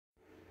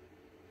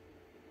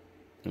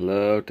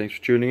Hello, thanks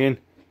for tuning in.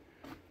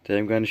 Today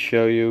I'm going to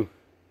show you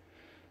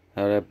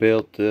how I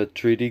built the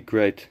 3D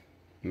grate.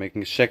 I'm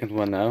making a second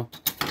one now.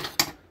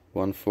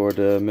 One for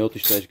the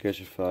multi-stage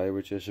gasifier,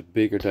 which has a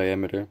bigger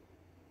diameter.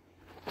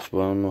 It's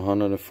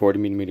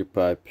 140mm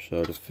pipe,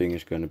 so the thing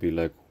is going to be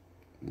like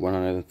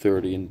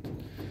 130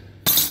 and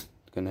it's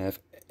going to have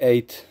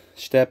 8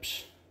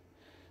 steps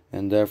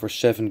and therefore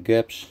 7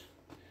 gaps.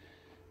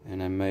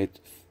 And I made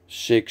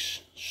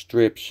 6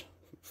 strips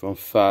from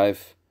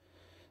 5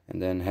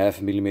 and then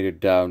 0.5 millimeter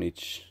down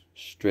each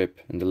strip,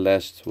 and the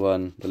last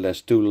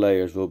 2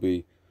 layers will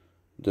be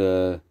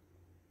the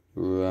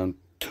around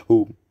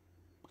 2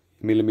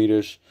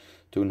 millimeters,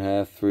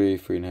 2.5, 3,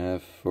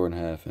 3.5,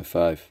 4.5 and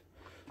 5.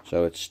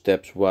 So it's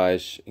steps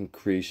wise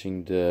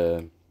increasing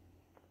the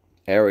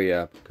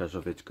area because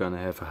of it's gonna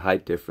have a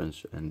height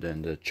difference, and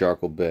then the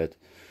charcoal bed.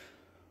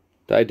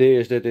 The idea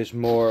is that it's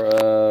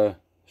more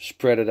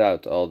spread it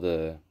out, all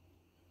the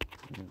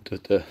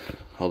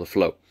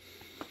flow.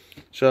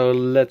 So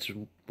let's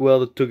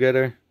weld it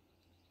together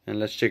and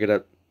let's check it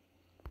out.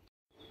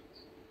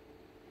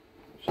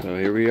 So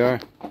here we are.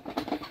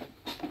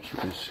 As you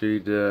can see,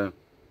 the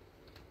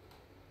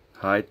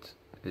height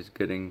is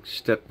getting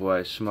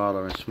stepwise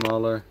smaller and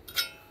smaller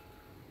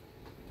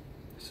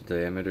as the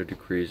diameter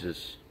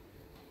decreases.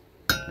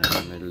 And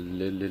I made a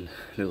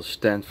little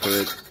stand for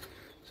it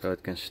so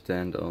it can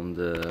stand on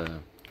the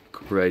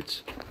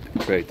grate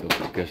of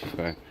the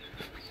gasifier.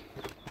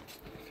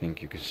 I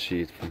think you can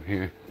see it from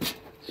here.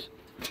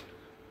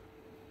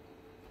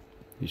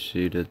 You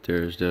see that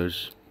there's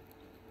those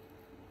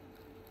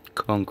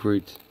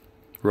concrete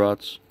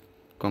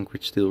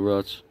steel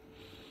rods.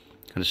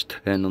 Gonna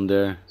stand on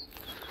there.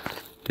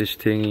 This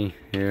thingy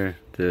here,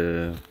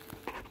 the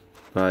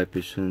pipe,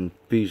 is a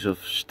piece of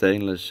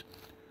stainless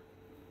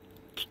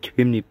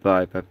chimney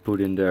pipe I put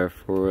in there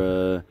for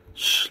a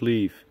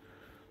sleeve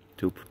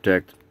to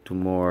protect to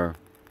more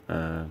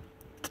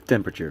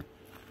temperature.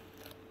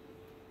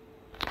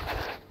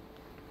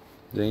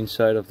 The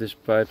inside of this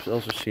pipe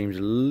also seems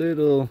a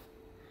little,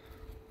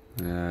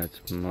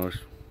 it's most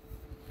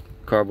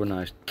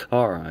carbonized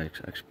tar, I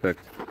expect,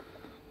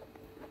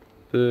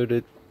 but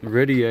it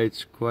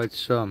radiates quite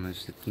some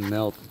as it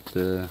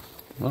melted.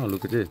 Oh,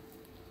 look at it!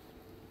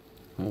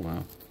 Oh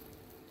wow!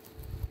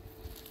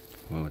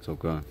 Oh, it's all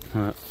gone.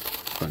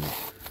 Funny.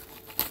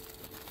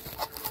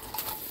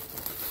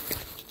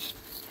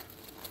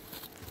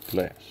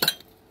 Glass.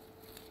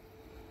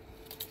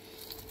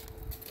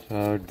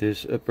 So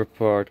this upper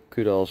part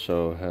could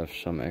also have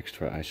some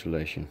extra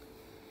isolation,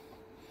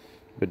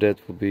 but that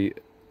will be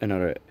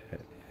another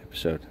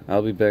episode.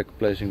 I'll be back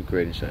placing the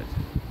grate inside.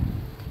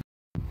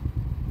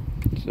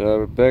 So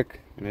we're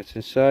back and it's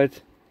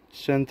inside,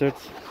 centered,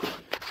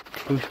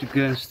 pushed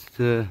against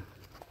the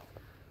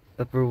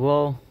upper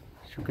wall,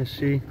 as you can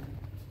see,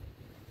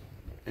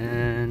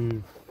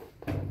 and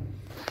I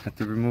had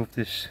to remove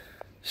this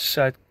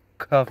side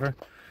cover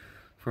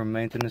for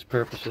maintenance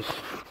purposes,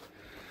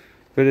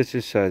 but it's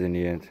inside in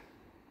the end.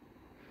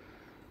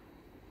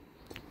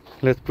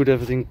 Let's put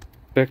everything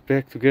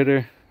back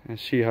together and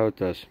see how it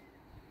does.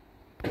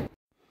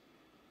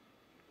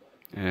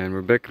 And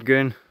we're back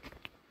again.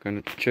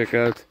 Gonna check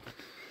out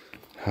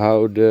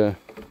how the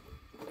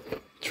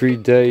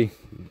 3D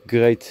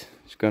grate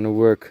is gonna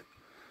work.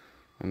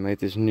 I made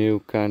this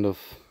new kind of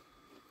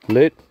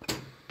lid,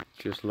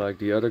 just like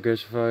the other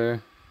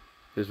gasifier.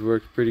 This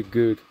works pretty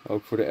good,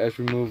 ook for the ash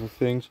removal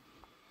things.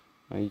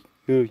 I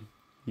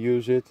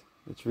use it,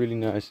 it's really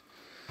nice.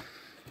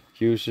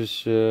 It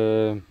uses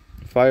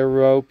fire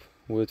rope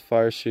with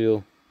fire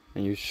seal,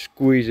 and you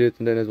squeeze it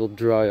and then it will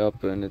dry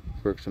up and it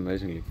works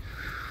amazingly.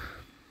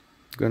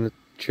 Gonna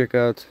check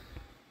out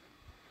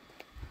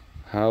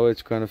how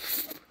it's gonna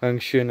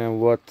function and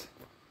what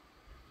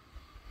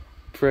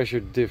pressure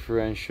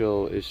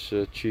differential is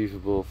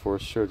achievable for a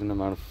certain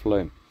amount of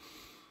flame.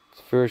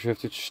 But first you have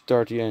to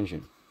start the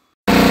engine.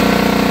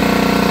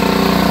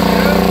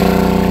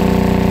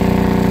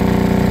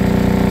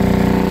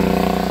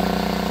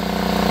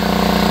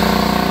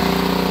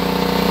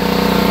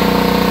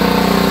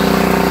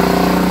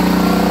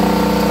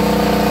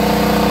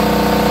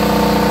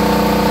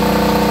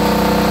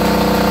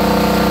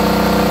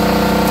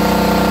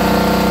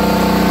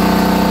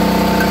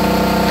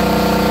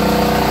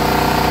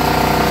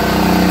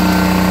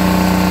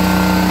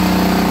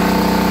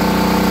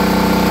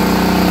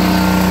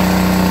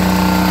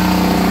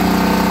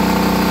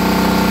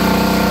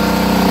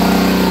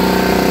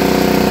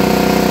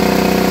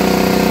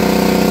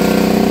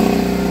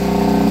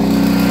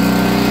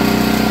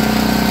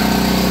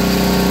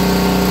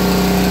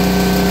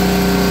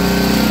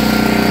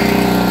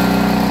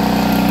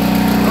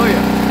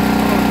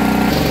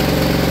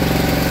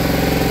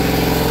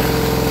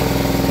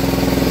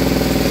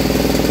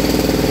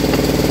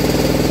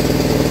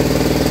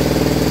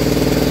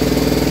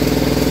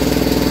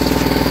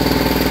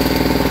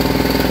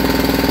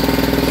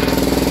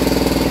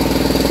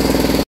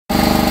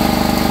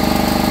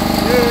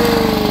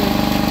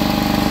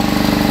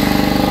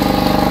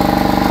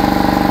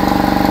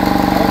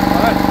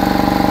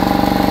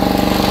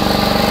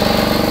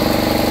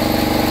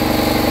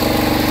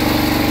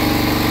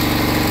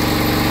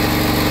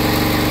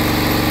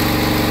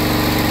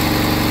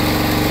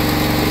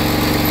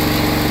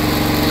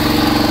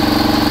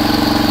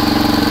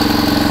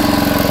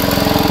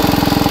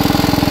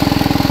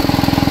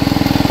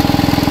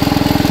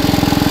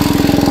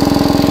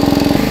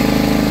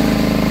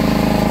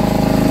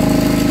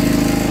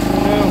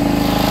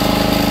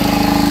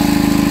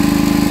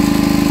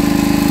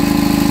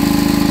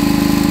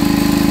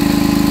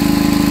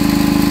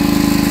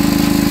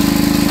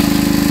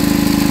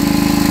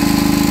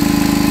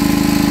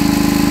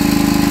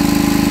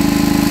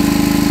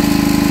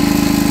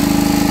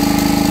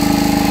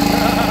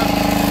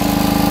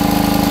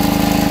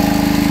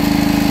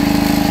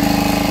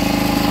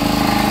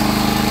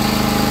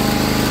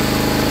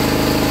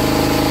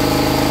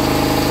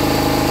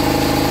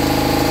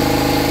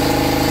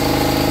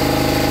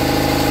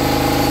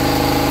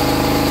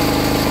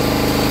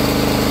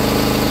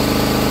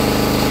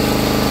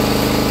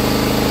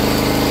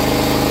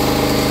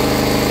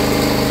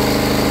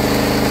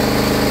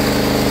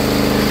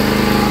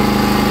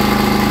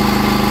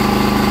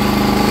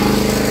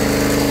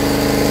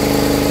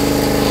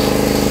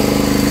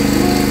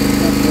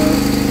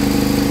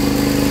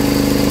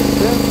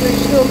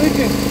 It's still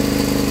leaking.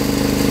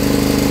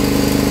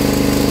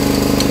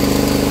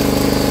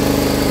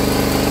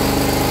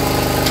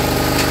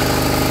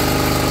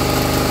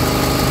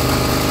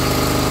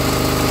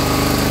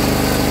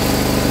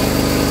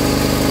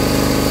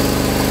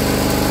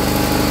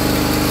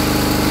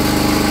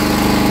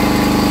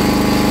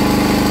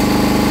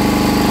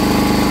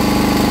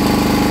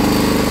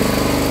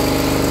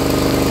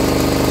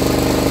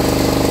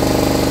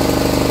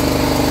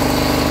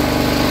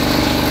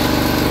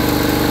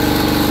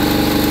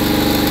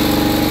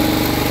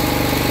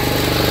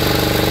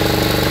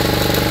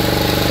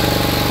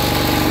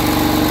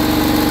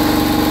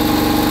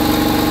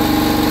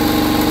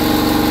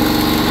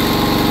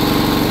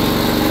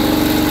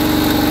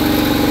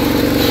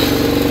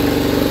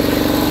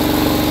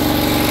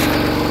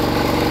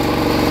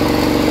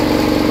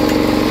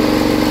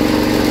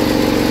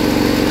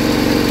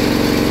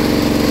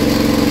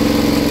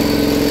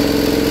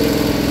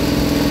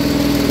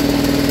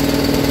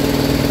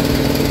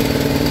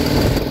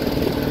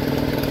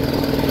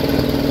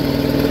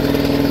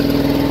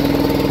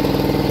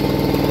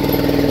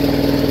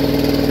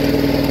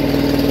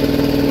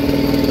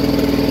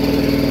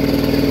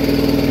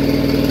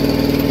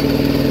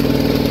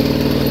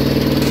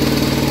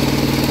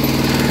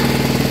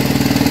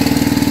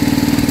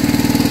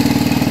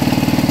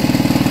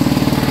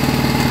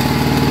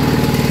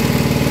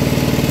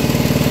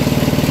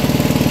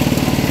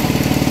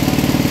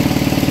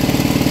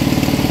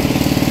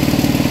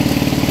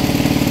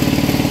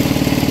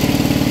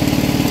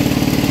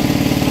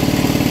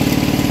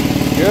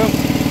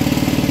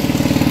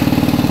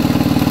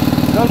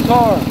 No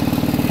tar.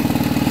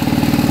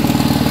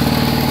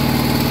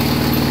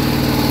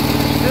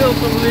 Still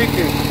some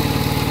leaking.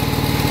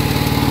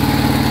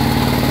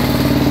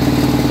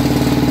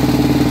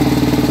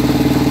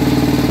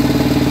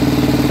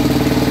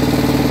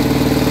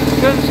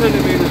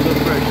 Centimeters of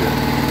pressure.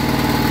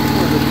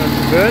 Oh, that's not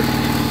too bad.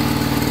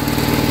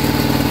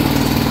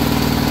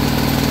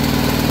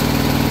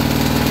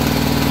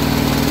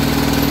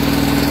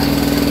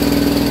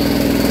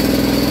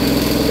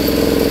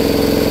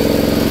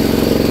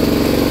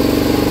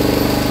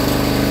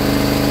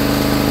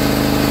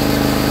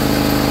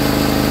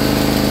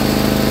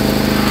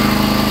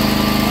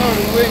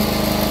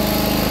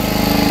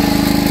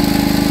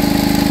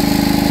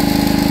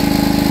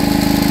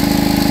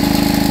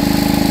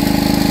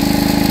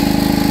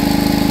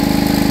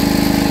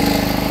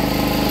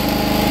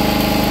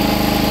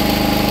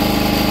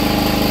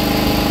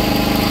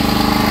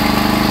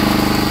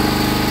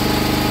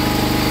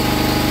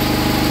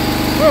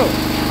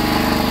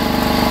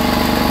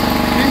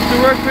 Seems to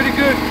work pretty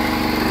good.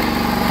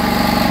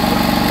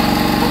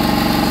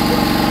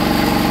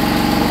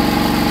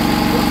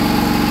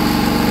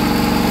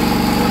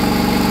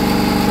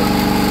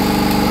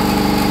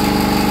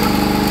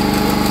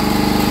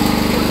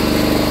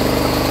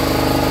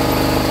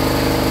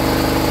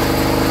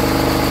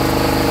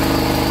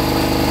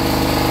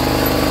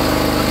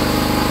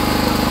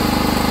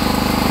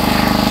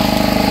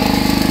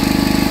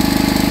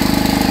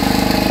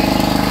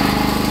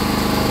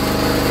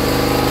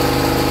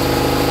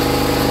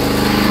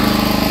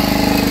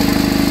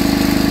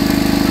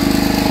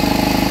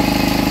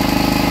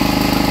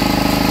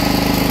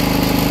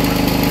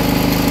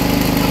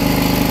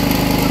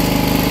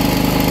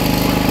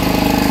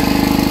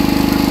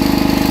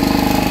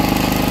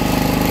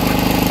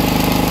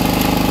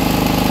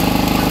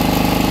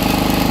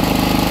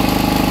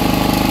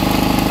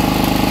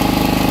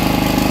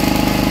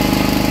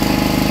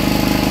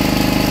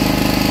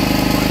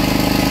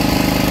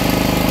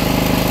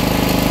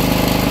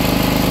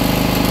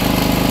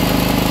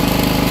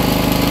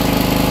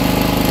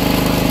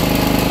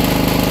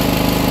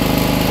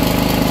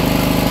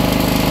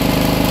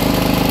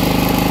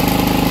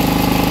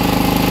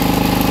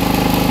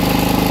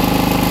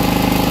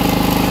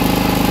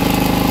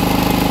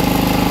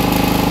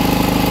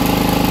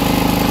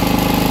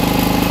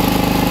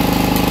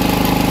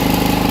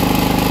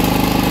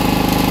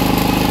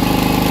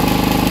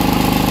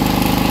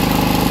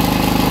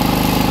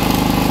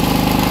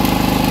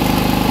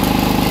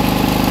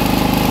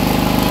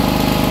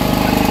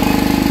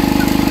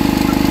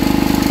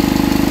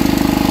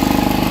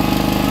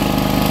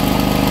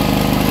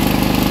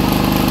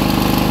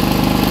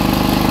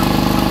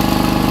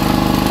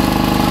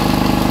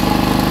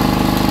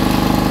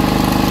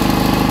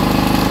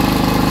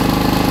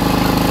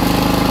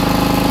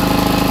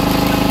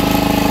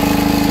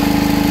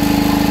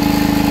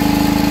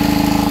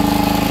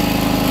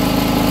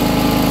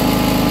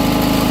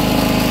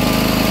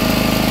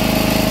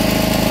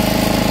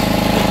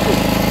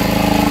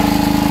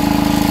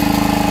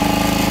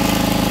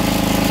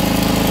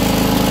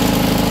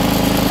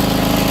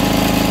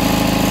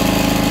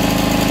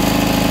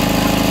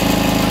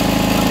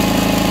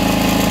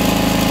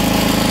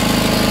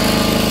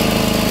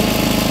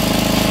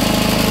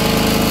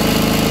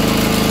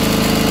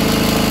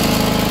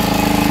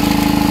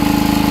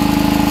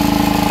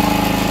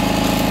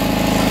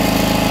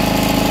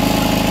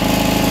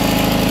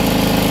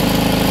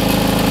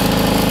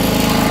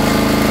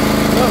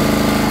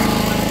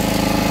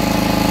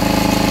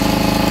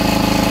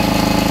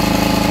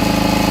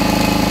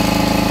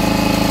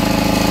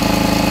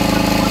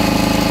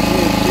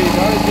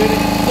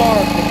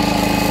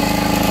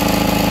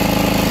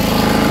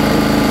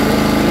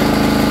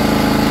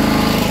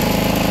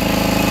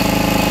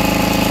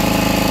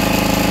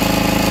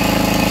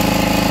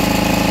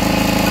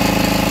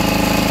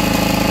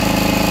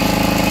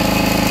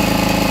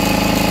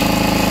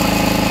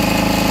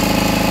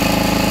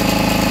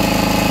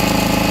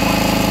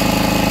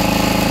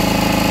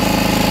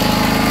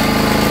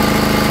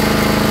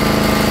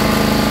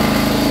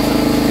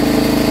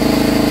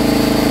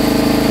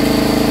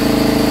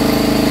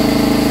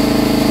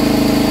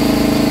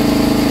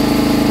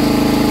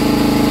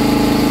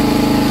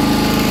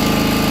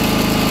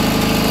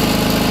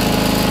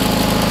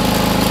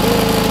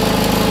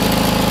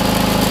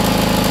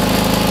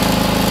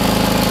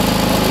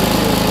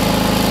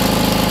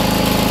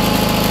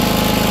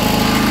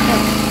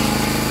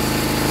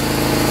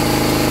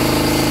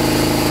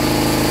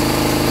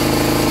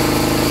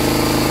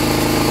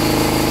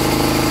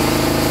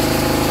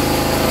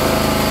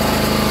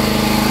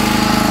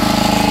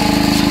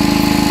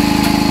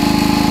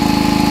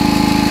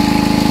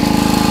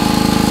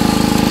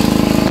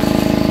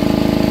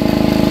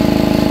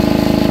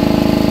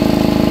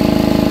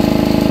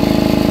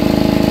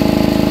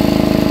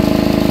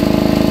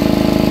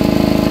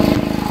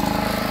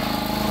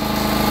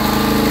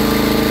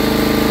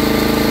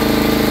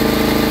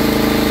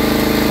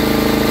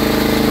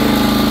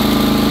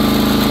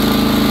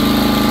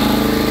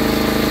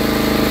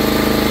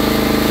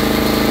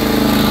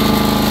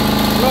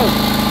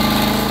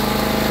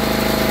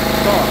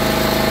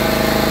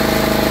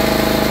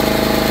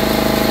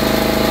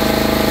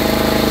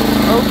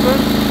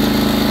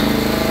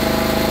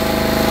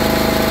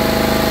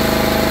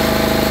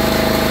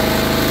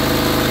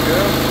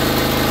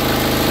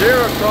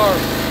 Zero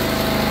torque.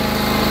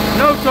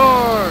 No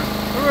torque.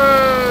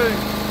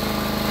 Hooray!